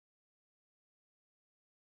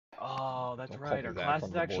that's Don't right. copy Our that classes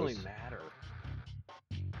from the actually boys. matter.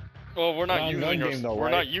 Well, we're not Not using gun our, game though, we're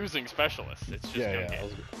right? not using specialists. It's just gun Yeah, game.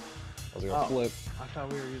 I was gonna flip. I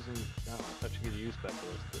thought we were using. No, I thought you could use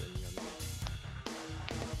specialists in gun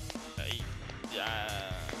game.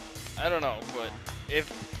 I don't know, but if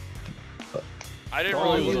I didn't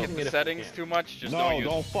Probably really look using at the settings too much, just No, don't use.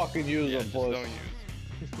 don't fucking use Yeah, them, just puss. don't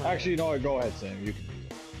use. Actually, no, go ahead, Sam. You can use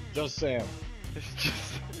them. Just Sam.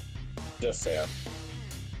 Just Sam.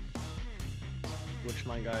 Switch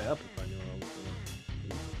my guy up if I knew what I was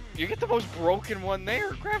doing. You get the most broken one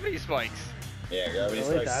there, gravity spikes. Yeah, gravity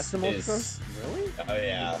Really? spikes That's the most is... Really? Oh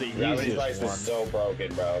yeah, It's the gravity easiest spikes one. is so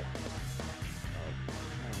broken, bro.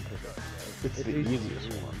 It's the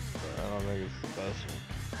easiest one. But I don't think it's the best one.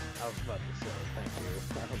 I was about to say, thank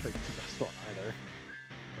you. I don't think it's the best one either.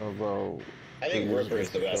 Although... I think it Ripper is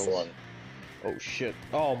the best kills. one. Oh shit.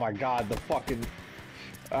 Oh my god, the fucking...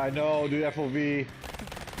 I know, dude, FOV.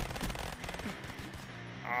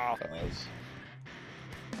 Ah,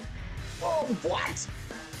 Oh, what?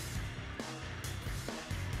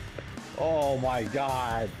 Oh my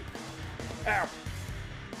god. Ow.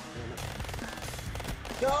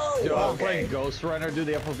 No! Dude, I was Okay. playing Ghost Runner, dude,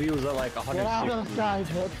 the FOV was at like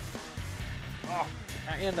 160. dude. Oh,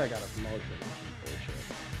 and I got a promotion. Bullshit.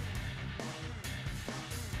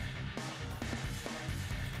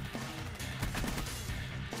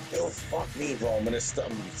 Yo, fuck me, bro. I'm gonna be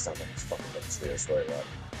something fucking upstairs right now.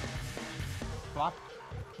 What?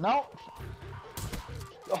 No!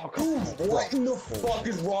 Oh, dude, what in the fuck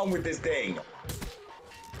is wrong with this thing?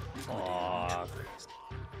 Fuck.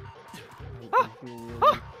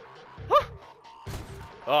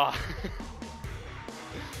 ah.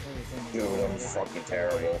 Dude, I'm fucking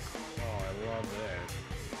terrible. Oh, I love that.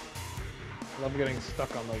 I love getting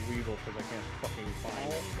stuck on the Weevil because I can't fucking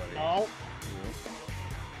find anybody. No!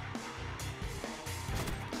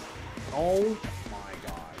 Oh my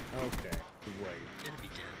god. Okay, great.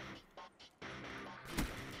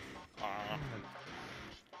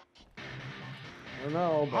 I don't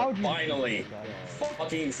know, but... How'd you Finally.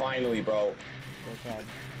 Fucking finally, bro.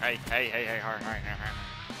 Okay. Hey, hard.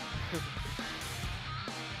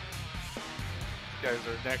 These guys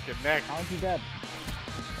are neck and neck. How'd you dead?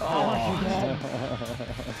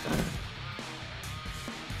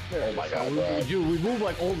 Oh my god, bro. Dude, we move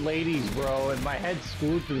like old ladies, bro, and my head's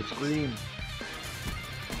screwed to the screen.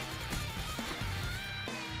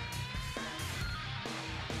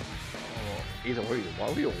 Oh, either way, why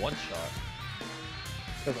were you one shot?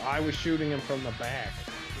 Because I was shooting him from the back.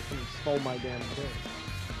 He stole my damn thing.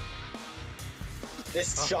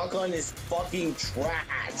 This shotgun is fucking trash.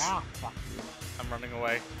 Ah, fuck you. I'm running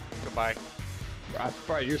away. Goodbye.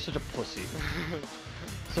 Bro, you're such a pussy.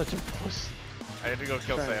 Such a pussy. I had to go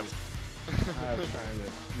kill Sam. I was trying to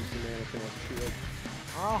use the mannequin as a shield.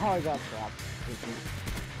 Oh, I got trapped.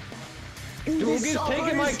 Dude, Dude, he's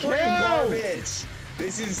taking my straight kills! garbage.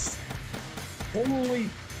 This is... Holy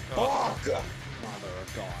fuck! Mother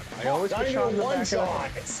of God. I always Not get even shot in the one back shot.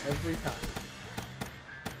 of the head. Every time.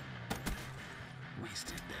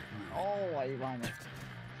 Oh, I ran it.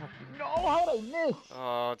 No, how did I miss?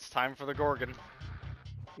 Oh, it's time for the Gorgon.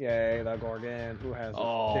 Yay, the Gorgon. Who has it?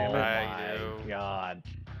 Oh Damn it. I do. my god.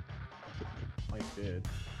 Mike did.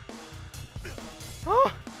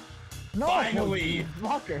 No, Finally!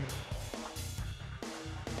 Fucker.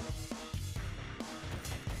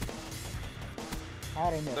 How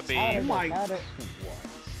did I miss? The How did I beam. miss? My- How did...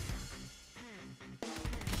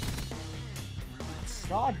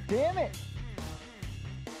 God damn it!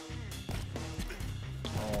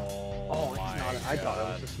 Oh, my it's not. I thought it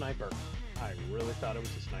God. was a sniper. I really thought it was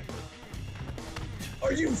a sniper.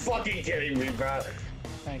 Are you fucking kidding me, bro?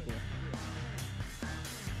 Thank you.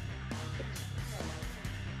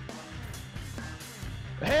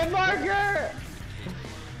 Hit marker!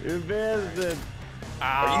 You missed it.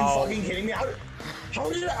 Are Ow. you fucking kidding me? How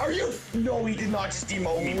did I... Are you... No, he did not just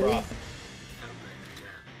demote me, bro.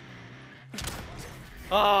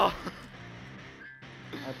 Oh.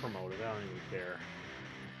 I promoted. I don't even care.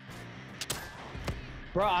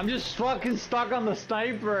 Bro, I'm just fucking stuck on the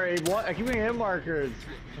sniper. What? I keep getting hit markers.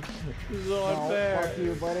 This is so No, unfair. fuck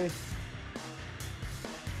you, buddy.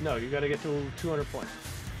 No, you gotta get to 200 points.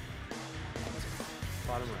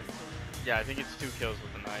 Bottom right. Yeah, I think it's 2 kills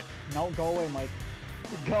with the knife. No, go away, Mike.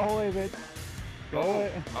 Go away, bitch. Go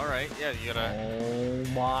away. Alright, yeah, you gotta... Oh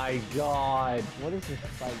my god. What is this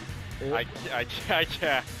fight? I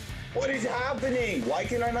can't. What is happening? Why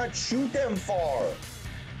can I not shoot them far?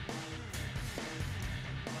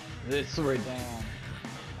 This is ridiculous. Damn.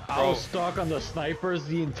 I was stuck on the snipers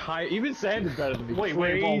the entire. Even Sam did better than me. Wait,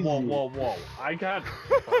 Crazy. whoa. I got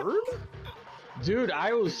third? Dude,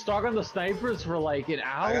 I was stuck on the snipers for like an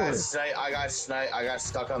I hour. got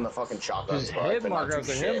stuck on the fucking shotgun. Just so I hit could not marker do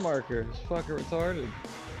after shit. hit marker. It's fucking retarded.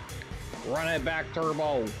 Run it back,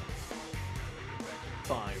 turbo.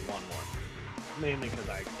 Fine, one more. Mainly because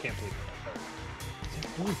I can't believe I'm third.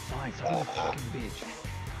 Really fine, son of a fucking bitch.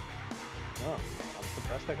 Oh, I'm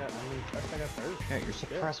suppressed. I got third. Yeah, you're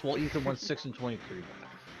suppressed. Well, Ethan went 6 and 23.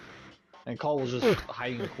 And Cole was just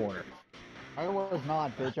hiding in the corner. I was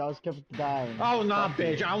not, bitch. I was kept dying. Oh, not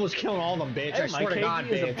bitch. I was killing all them, bitch. Hey, I my swear to God,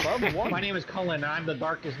 KD is bitch. above 1. My name is Cullen, and I'm the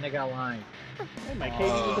darkest nigga alive. Hey, my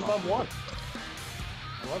KD is above 1.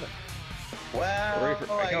 I love it.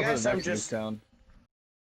 Well, I guess I'm just. Town.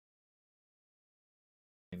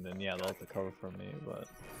 And then yeah, they'll have to cover for me, but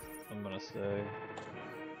I'm gonna say.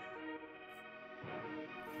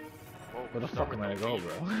 Where the fuck am I gonna go,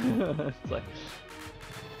 bro? It's like.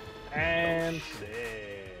 And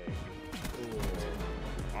sick. Ooh.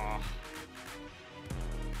 Ah.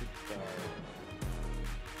 Good start.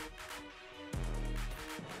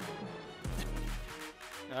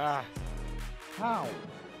 Ah. How?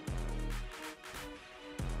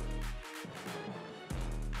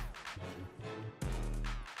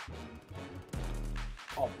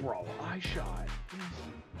 Oh, bro, I shot. I'm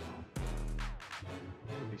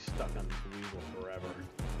gonna be stuck on this weasel forever.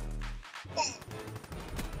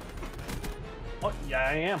 Oh, yeah,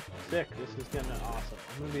 I am. Sick. This is gonna be awesome.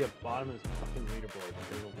 I'm gonna be at the bottom of this fucking leaderboard.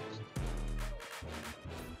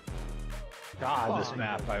 God, this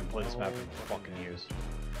map. I haven't played this map in fucking years.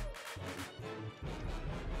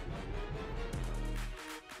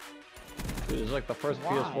 Dude, it's like the first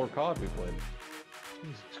PS4 COD we played.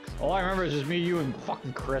 All I remember is just me, you, and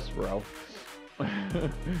fucking Chris, bro. We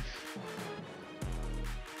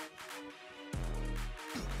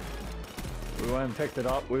went and picked it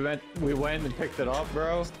up. We went and picked it up,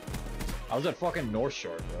 bro. I was at fucking North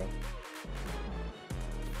Shore, bro.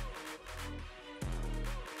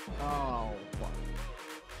 Oh, fuck.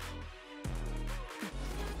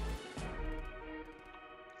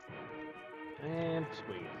 And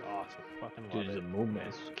sweet. Awesome. Fucking love Dude, the it. movement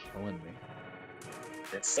is killing me.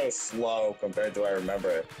 It's so slow compared to I remember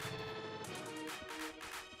it.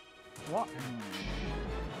 What?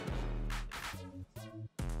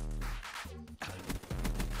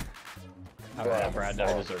 I would have Brad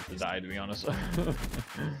I deserve to die, to be honest.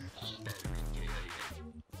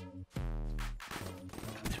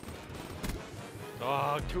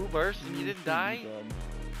 Oh, 2 bursts and you didn't die?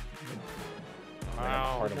 I have the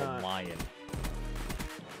heart of a lion.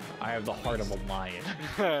 I have the heart of a lion.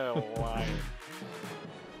 Lion.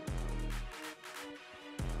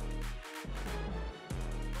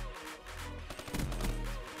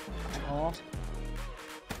 Oh.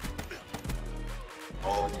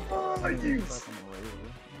 Oh, you.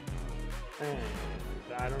 And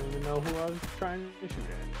I don't even know who I was trying to shoot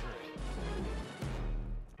at.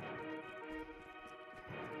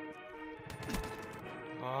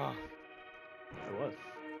 Oh. It was.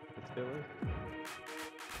 It still is.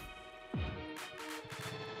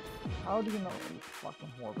 How do you know you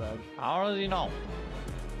fucking whore How does he know?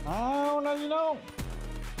 How do you know?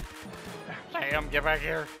 Sam, get back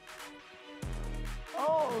here.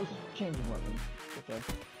 Oh, it's changing weapons. Okay.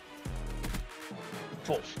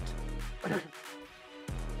 Bullshit.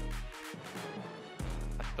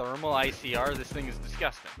 A thermal ICR? This thing is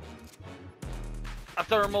disgusting. A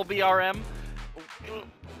thermal BRM?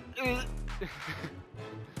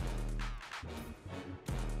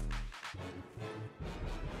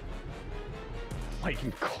 Like,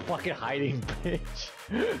 you fucking hiding, bitch.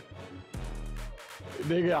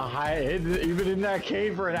 Nigga, hide even in that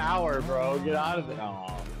cave for an hour, bro. Get out of it.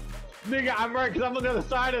 Aw. Nigga, I'm right, because I'm on the other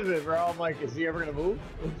side of it, bro. I'm like, is he ever gonna move?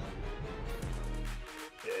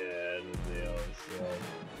 Yeah, the other side.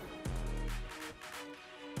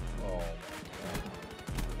 Oh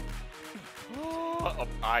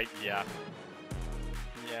my god. Oh, yeah.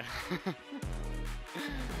 Yeah.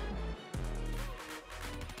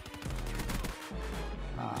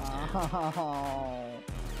 Oh.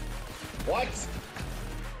 What?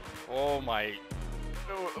 Oh my.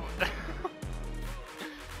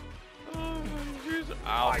 Oh, Jesus.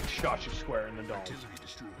 Ow. I shot you square in the dome.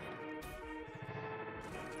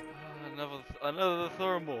 Another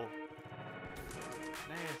thermal.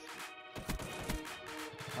 Nasty.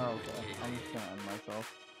 Okay, I'm just gonna end myself.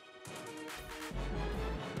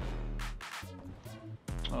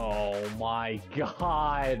 Oh my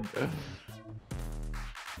god.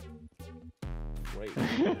 Great.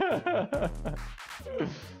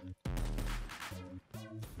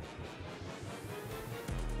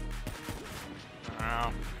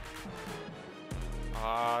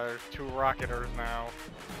 There's 2 rocketers now.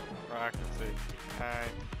 Rocket City. Alright.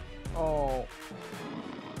 Oh.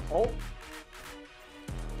 Oh.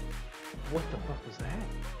 What the fuck was that?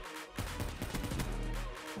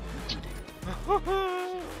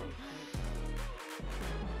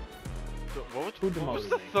 What's Who with the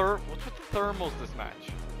demoted me? what's with the thermals this match?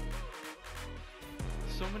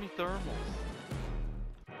 So many thermals.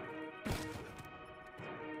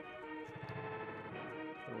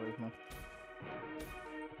 Where's my...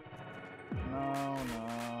 No,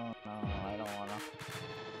 I don't wanna.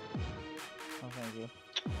 Oh, thank you.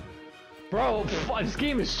 Bro, this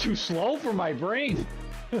game is too slow for my brain.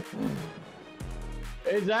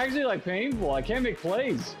 It's actually like painful. I can't make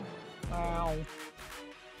plays. Ow.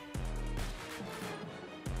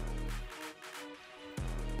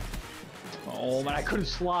 Oh man, I couldn't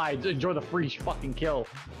slide to enjoy the free fucking kill.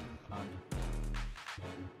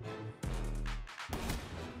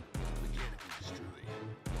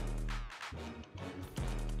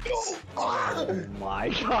 Oh my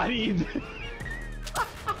god, Ethan.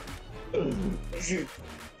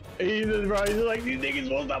 Ethan, bro, he's like, these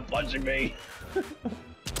niggas won't stop punching me.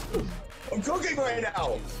 I'm cooking right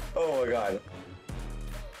now! Oh my god.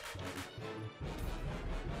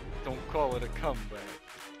 Don't call it a comeback.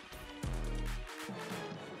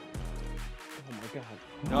 Oh my god.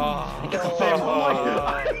 Oh.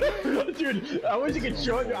 Dude, I wish you could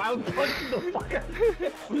show it. I was punching the fuck out of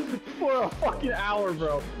him for a fucking hour,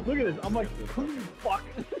 bro. Look at this. I'm like, fuck.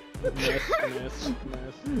 Miss.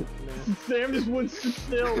 Sam just wouldn't sit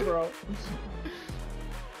still, bro.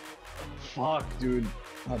 Fuck, dude.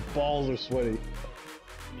 My balls are sweaty. These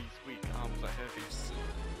weak arms are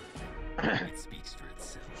heavy. It speaks for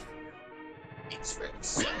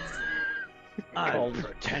itself. I'm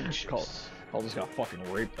pretentious. Cole just got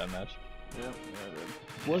fucking raped that match. Yep, yeah, I did.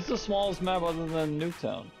 What's the smallest map other than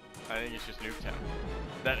Nuketown? I think it's just Nuketown.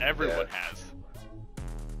 That everyone has.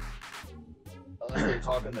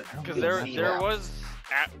 Because there was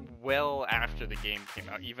well after the game came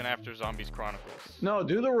out, even after Zombies Chronicles. No,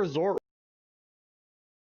 do the resort.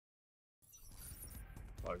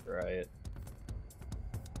 Fuck Riot.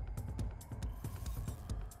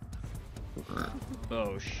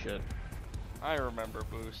 Oh shit. I remember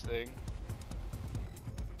boosting.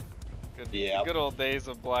 Good, Yep. good old days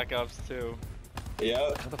of Black Ops 2.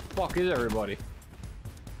 Yep. How the fuck is everybody?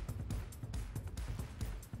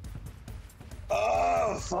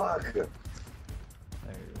 Oh, fuck! There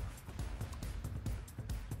you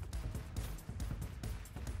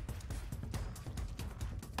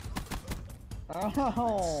Oh!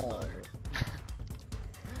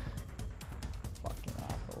 Fucking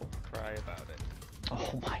asshole. Cry about it. go.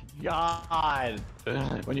 Oh my god!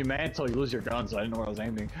 When you mantle, you lose your gun, so I didn't know where I was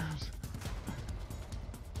aiming.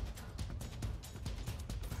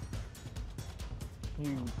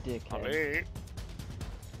 You dickhead. Ollie.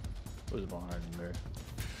 Who's behind there?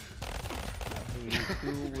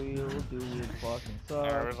 Two-wheel, dude, fucking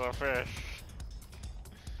There sucks. was a fish.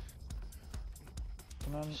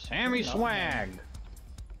 Come on. Sammy Not Swag!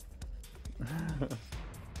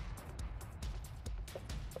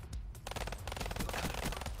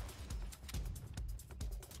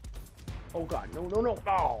 Oh god, no.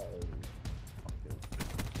 Oh!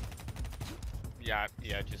 Yeah,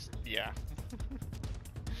 just, yeah.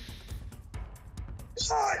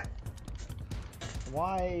 Shot!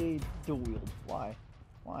 Why dual-wield? Why?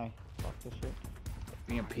 Why? Fuck this shit.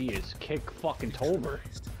 BMP is kick fucking Tolbert.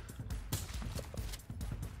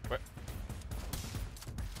 What?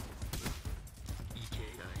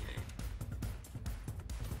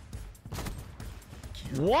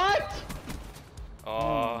 What?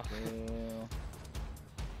 Oh,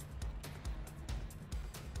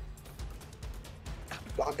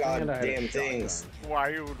 Well, Fuck And I had a goddamn things. why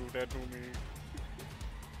you do that to me?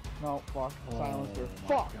 no, fuck. Silencer. my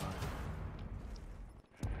Fuck! God.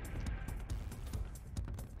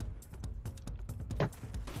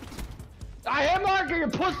 I am marking your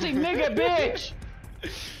pussy, nigga, bitch!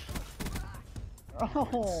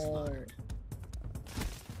 Oh!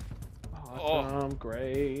 Awesome,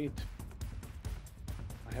 great.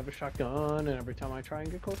 I have a shotgun, and every time I try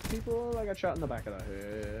and get close to people, I got shot in the back of the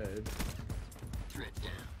head. Threat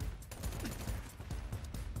down.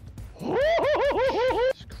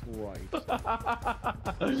 Jesus Christ.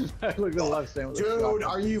 I look at the left Sam with a Dude, shotgun.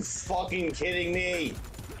 are you fucking kidding me?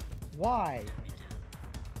 Why?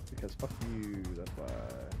 Because fuck you, that's why.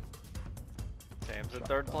 Sam's in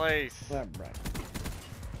third place. Yeah, right.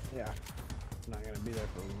 Yeah. Not gonna be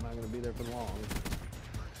there for long.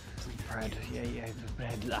 Brad, yeah,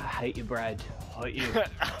 Brad, I hate you, Brad. I hate you.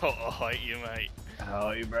 Oh, you mate.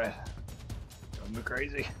 I hate you, Brad. Drove me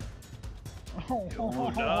crazy.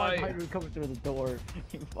 Oh, die. I thought you were coming through the door,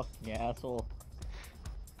 you fucking asshole.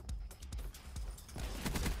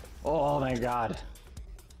 Oh my god.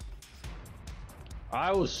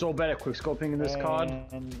 I was so bad at quickscoping in this COD.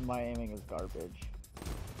 And my aiming is garbage.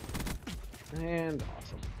 And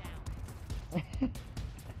awesome.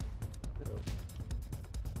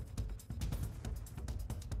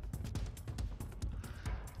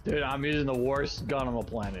 Dude, I'm using the worst gun on the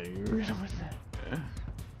planet. You know that?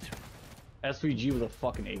 SVG with a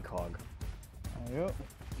fucking ACOG. Yep.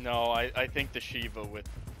 No, I think the Shiva with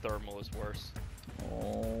thermal is worse.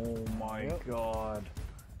 Oh my god.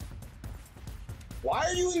 Why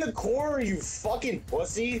are you in the corner, you fucking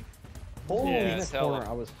pussy? Holy Yeah, in the tell corner.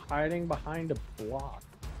 him. I was hiding behind a block.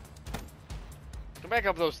 Come back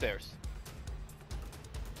up those stairs.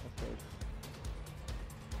 Okay.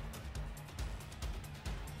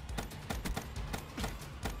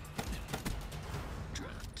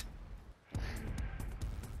 Dropped.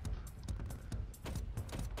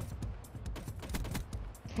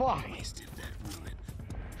 Fuck! Wasted that ruin.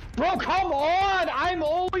 Bro, come on! I'm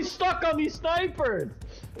always stuck on these snipers!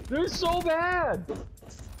 They're so bad!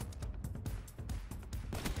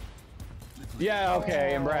 Yeah,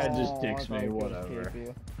 okay, and Brad just Oh, dicks I thought me, he was whatever.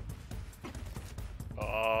 KP.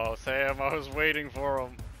 Oh, Sam, I was waiting for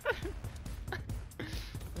him.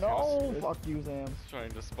 No! Fuck you, Sam.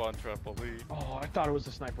 Trying to spawn trap a lead. Oh, I thought it was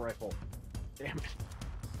a sniper rifle. Damn it.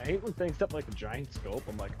 I hate when things up like a giant scope.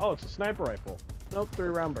 I'm like, oh, it's a sniper rifle. Nope,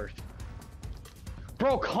 3-round burst.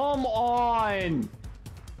 Bro, come on!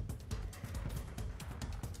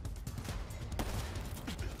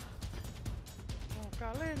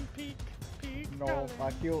 Peek, peek, No,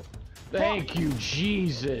 fuck you. Thank you,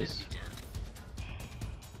 Jesus!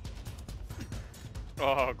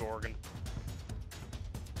 Oh, Gorgon.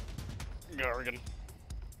 Gorgon.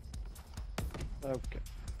 Okay.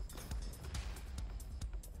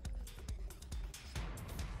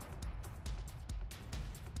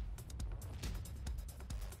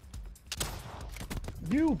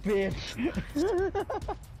 You bitch!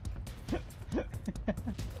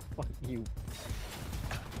 Fuck you.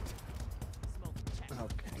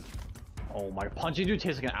 Okay. Oh my, punching dude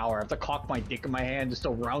takes like an hour. I have to cock my dick in my hand just to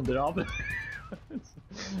round it up.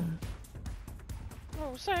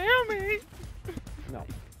 Oh, Sammy! No.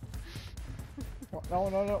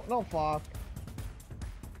 No, fuck.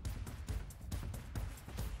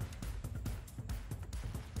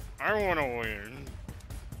 I wanna win.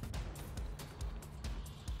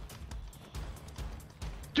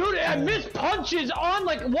 Dude, I missed punches on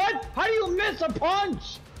like what? How do you miss a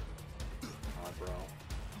punch? Oh, bro.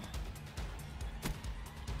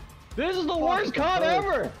 This is the worst COD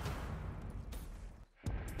ever.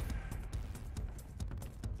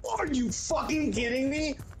 Are you fucking kidding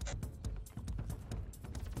me?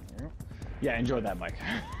 Yeah, enjoy that, Mike.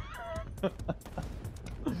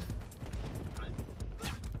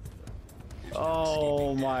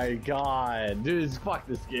 Oh my god, dude, fuck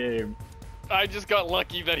this game. I just got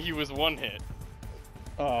lucky that he was one hit.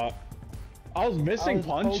 I was missing I was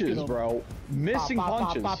poking punches, him. bro. Missing Pop, pop,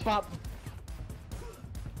 punches. pop, pop, pop.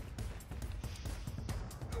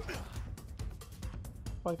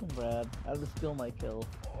 Fucking Brad, that was still my kill.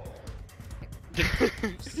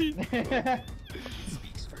 Speaks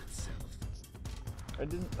for itself. I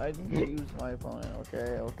didn't choose my opponent.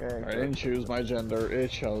 Okay. I didn't choose my gender,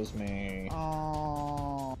 it chose me.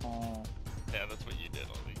 Oh. Yeah, that's what you did,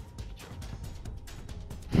 Ollie.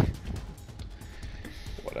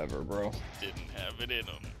 Whatever, bro. Didn't have it in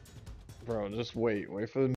him. Bro, just wait for the